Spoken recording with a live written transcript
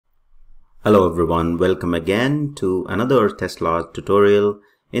Hello everyone, welcome again to another TestLodge tutorial.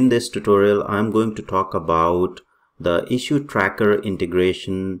 In this tutorial, I'm going to talk about the issue tracker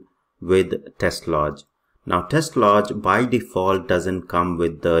integration with TestLodge. Now TestLodge by default doesn't come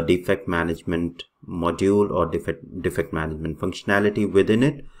with the defect management module or defect management functionality within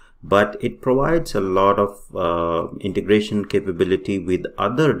it, but it provides a lot of integration capability with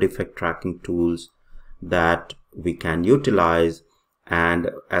other defect tracking tools that we can utilize. And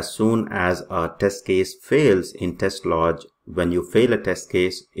as soon as a test case fails in TestLodge, when you fail a test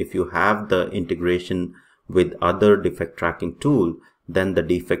case, if you have the integration with other defect tracking tool, then the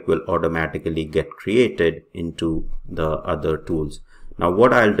defect will automatically get created into the other tools. Now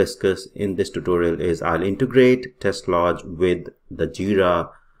what I'll discuss in this tutorial is I'll integrate TestLodge with the JIRA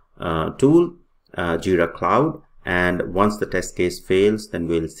tool, JIRA Cloud, and once the test case fails, then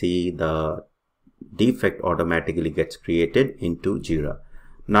we'll see the defect automatically gets created into JIRA.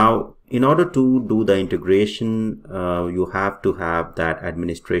 Now, in order to do the integration, you have to have that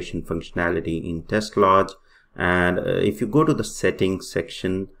administration functionality in TestLodge. And if you go to the settings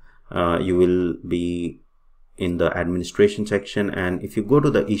section, you will be in the administration section. And if you go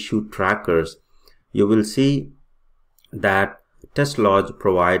to the issue trackers, you will see that TestLodge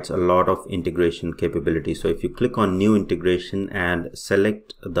provides a lot of integration capability. So if you click on new integration and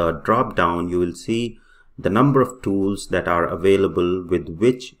select the drop down, you will see the number of tools that are available with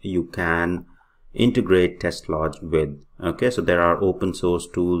which you can integrate TestLodge with. Okay, so there are open source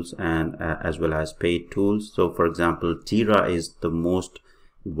tools and as well as paid tools. So for example, JIRA is the most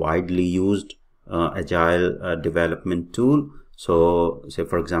widely used agile development tool. So say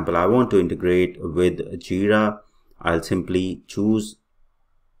for example, I want to integrate with JIRA. I'll simply choose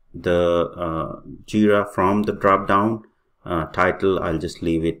the JIRA from the drop down. Title, I'll just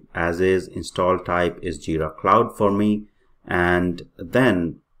leave it as is. Install type is JIRA Cloud for me, and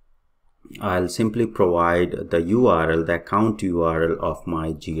then I'll simply provide the URL, the account URL of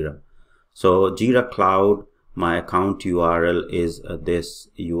my JIRA. So JIRA Cloud, my account URL is this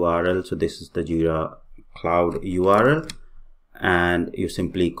URL. So this is the JIRA Cloud URL, and you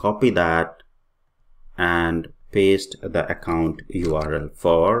simply copy that and paste the account URL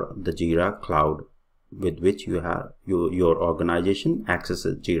for the JIRA Cloud with which you have your organization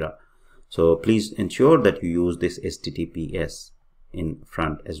accesses JIRA. So please ensure that you use this HTTPS in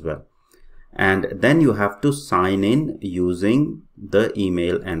front as well. And then you have to sign in using the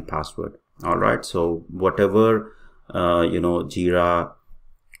email and password. All right. So whatever JIRA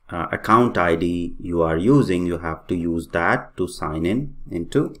account ID you are using, you have to use that to sign in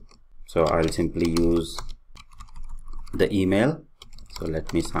into. So I'll simply use the email. So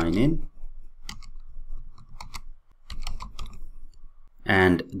let me sign in.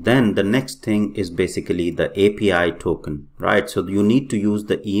 And then the next thing is basically the API token, right? So you need to use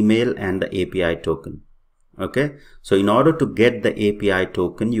the email and the API token. Okay. So in order to get the API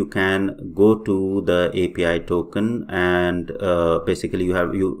token, you can go to the API token and basically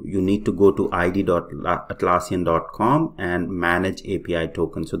you need to go to id.atlassian.com and manage API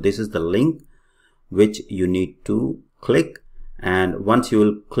token. So this is the link which you need to click, and once you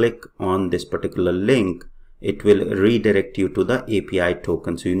will click on this particular link, it will redirect you to the API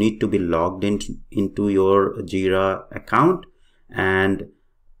token. So you need to be logged into your JIRA account, and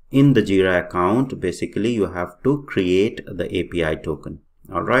in the JIRA account basically you have to create the API token.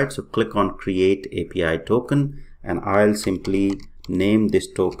 All right, so click on create API token, and I'll simply name this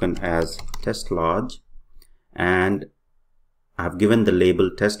token as TestLodge, and I've given the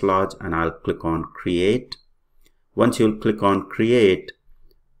label TestLodge, and I'll click on create. Once you'll click on create,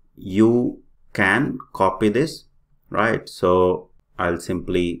 you can copy this, right? So I'll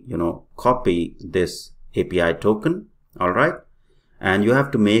simply, copy this API token. All right. And you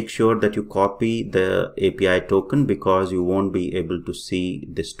have to make sure that you copy the API token because you won't be able to see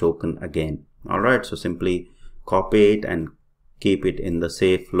this token again. All right. So simply copy it and keep it in the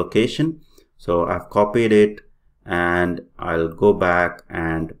safe location. So I've copied it, and I'll go back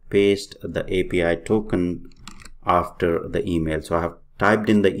and paste the API token after the email. So I have typed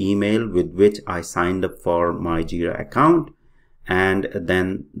in the email with which I signed up for my JIRA account, and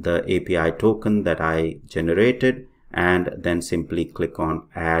then the API token that I generated, and then simply click on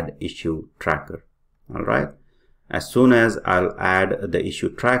add issue tracker. All right. As soon as I'll add the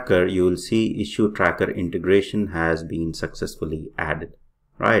issue tracker, you will see issue tracker integration has been successfully added,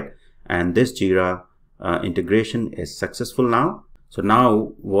 right? And this JIRA integration is successful now. So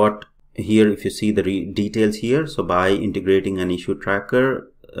now what here, if you see the details here, so by integrating an issue tracker,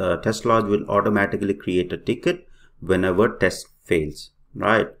 TestLodge will automatically create a ticket whenever test fails,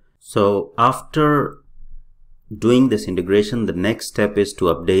 right? So after doing this integration, the next step is to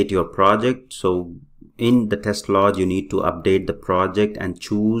update your project. So in the TestLodge, you need to update the project and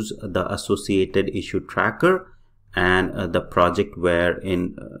choose the associated issue tracker and the project where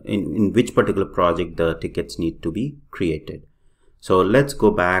in which particular project the tickets need to be created. So let's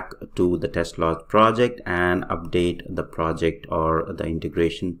go back to the TestLodge project and update the project or the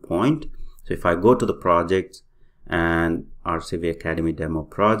integration point. So if I go to the projects and RCV Academy demo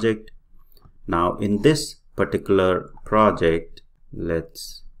project, now in this particular project,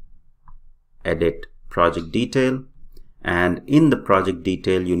 let's edit project detail, and in the project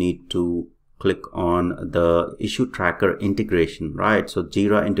detail you need to click on the issue tracker integration, right? So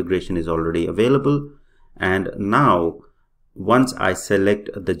JIRA integration is already available, and now once I select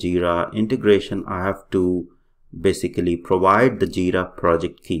the JIRA integration, I have to basically provide the JIRA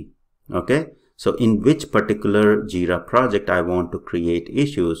project key. Okay, so in which particular JIRA project I want to create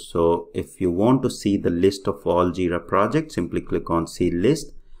issues. So if you want to see the list of all JIRA projects, simply click on see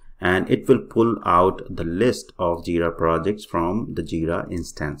list, and it will pull out the list of JIRA projects from the JIRA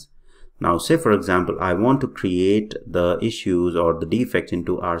instance. Now say for example, I want to create the issues or the defects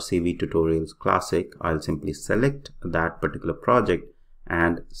into RCV Tutorials Classic. I'll simply select that particular project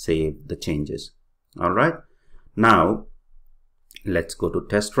and save the changes. Alright, now let's go to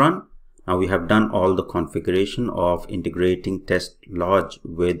test run. Now we have done all the configuration of integrating TestLodge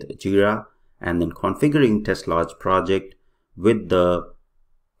with JIRA and then configuring TestLodge project with the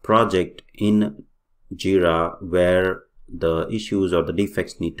project in JIRA where the issues or the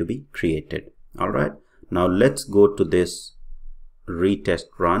defects need to be created. Alright, now let's go to this retest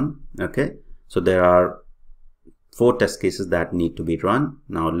run. Okay, so there are 4 test cases that need to be run.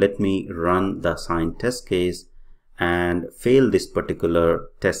 Now let me run the assigned test case and fail this particular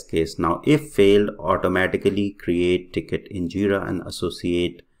test case. Now if failed, automatically create ticket in JIRA and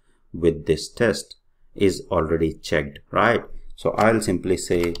associate with this test is already checked, right? So I'll simply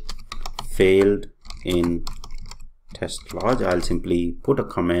say failed in TestLodge. I'll simply put a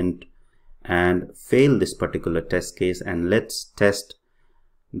comment and fail this particular test case, and let's test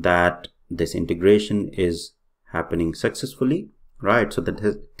that this integration is happening successfully, right? So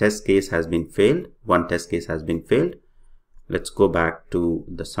the test case has been failed. One test case has been failed. Let's go back to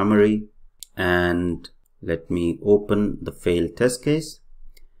the summary and let me open the failed test case,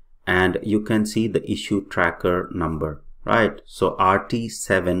 and you can see the issue tracker number, right? So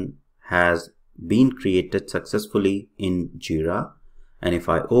RT7 has been created successfully in JIRA, and if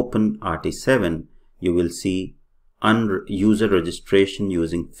I open RT7, you will see user registration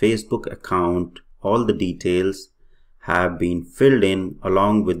using Facebook account. All the details have been filled in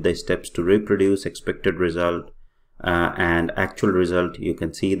along with the steps to reproduce expected result and actual result. You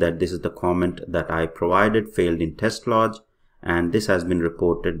can see that this is the comment that I provided, failed in TestLodge, and this has been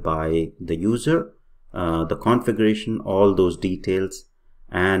reported by the user, the configuration, all those details,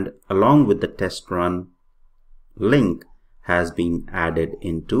 and along with the test run link has been added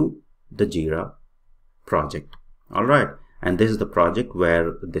into the JIRA project. Alright, and this is the project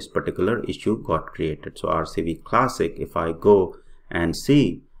where this particular issue got created. So RCV Classic, if I go and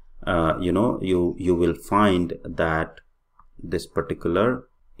see, you will find that this particular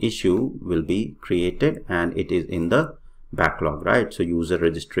issue will be created and it is in the backlog, right? So user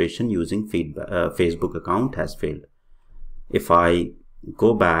registration using Facebook account has failed. If I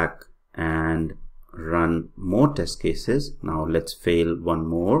go back and run more test cases, now let's fail one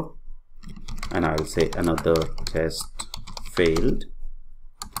more, and I'll say another test failed,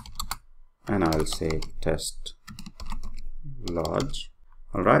 and I'll say TestLodge.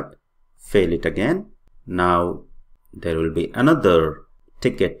 Alright, fail it again. Now there will be another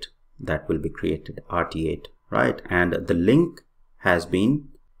ticket that will be created, RT8, right? And the link has been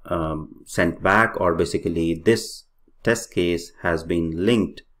sent back, or basically this test case has been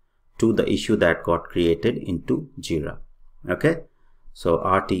linked to the issue that got created into JIRA. Okay, so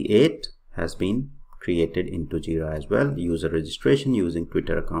RT8 has been created into JIRA as well, user registration using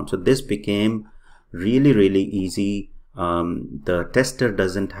Twitter account. So this became really easy. The tester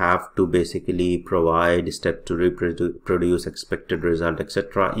doesn't have to basically provide step to reproduce expected result,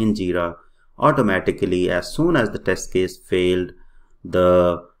 etc. in JIRA. Automatically, as soon as the test case failed,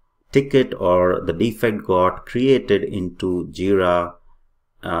 the ticket or the defect got created into JIRA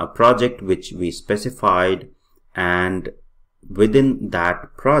project which we specified, and within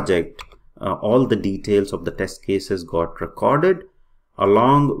that project all the details of the test cases got recorded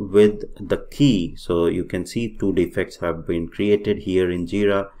along with the key. So you can see 2 defects have been created here in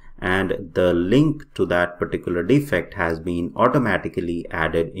JIRA, and the link to that particular defect has been automatically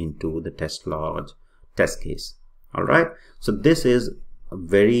added into the TestLodge test case. Alright, so this is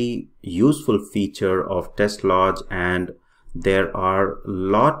very useful feature of TestLodge, and there are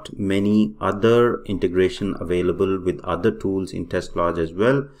many other integration available with other tools in TestLodge as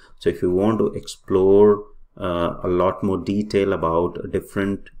well. So if you want to explore a lot more detail about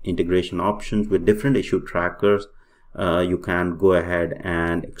different integration options with different issue trackers, you can go ahead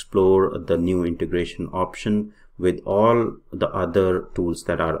and explore the new integration option with all the other tools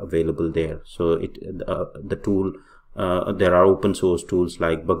that are available there. So there are open source tools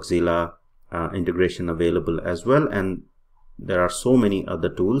like Bugzilla integration available as well, and there are so many other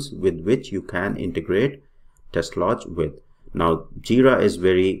tools with which you can integrate TestLodge with. Now JIRA is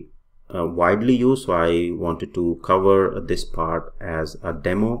very widely used, so I wanted to cover this part as a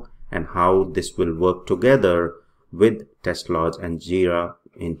demo and how this will work together with TestLodge and JIRA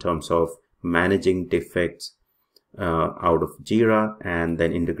in terms of managing defects out of JIRA and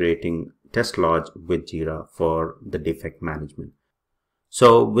then integrating TestLodge with JIRA for the defect management.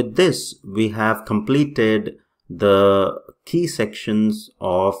 So with this, we have completed the key sections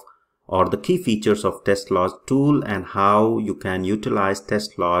of or the key features of TestLodge tool and how you can utilize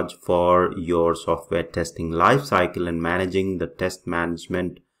TestLodge for your software testing lifecycle and managing the test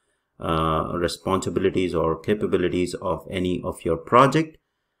management responsibilities or capabilities of any of your project,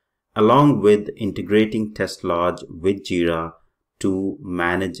 along with integrating TestLodge with JIRA to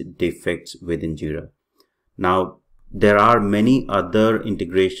manage defects within JIRA. Now, there are many other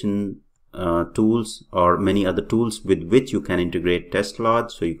integration tools or many other tools with which you can integrate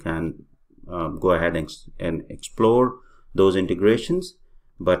TestLodge, so you can go ahead and explore those integrations.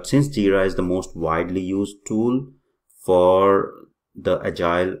 But since JIRA is the most widely used tool for the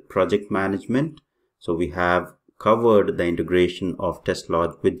agile project management, so we have covered the integration of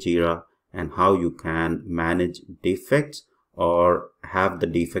TestLodge with JIRA and how you can manage defects or have the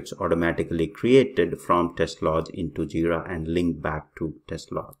defects automatically created from TestLodge into JIRA and link back to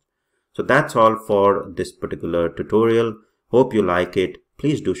TestLodge. So that's all for this particular tutorial. Hope you like it.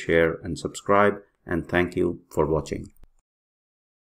 Please do share and subscribe, and thank you for watching.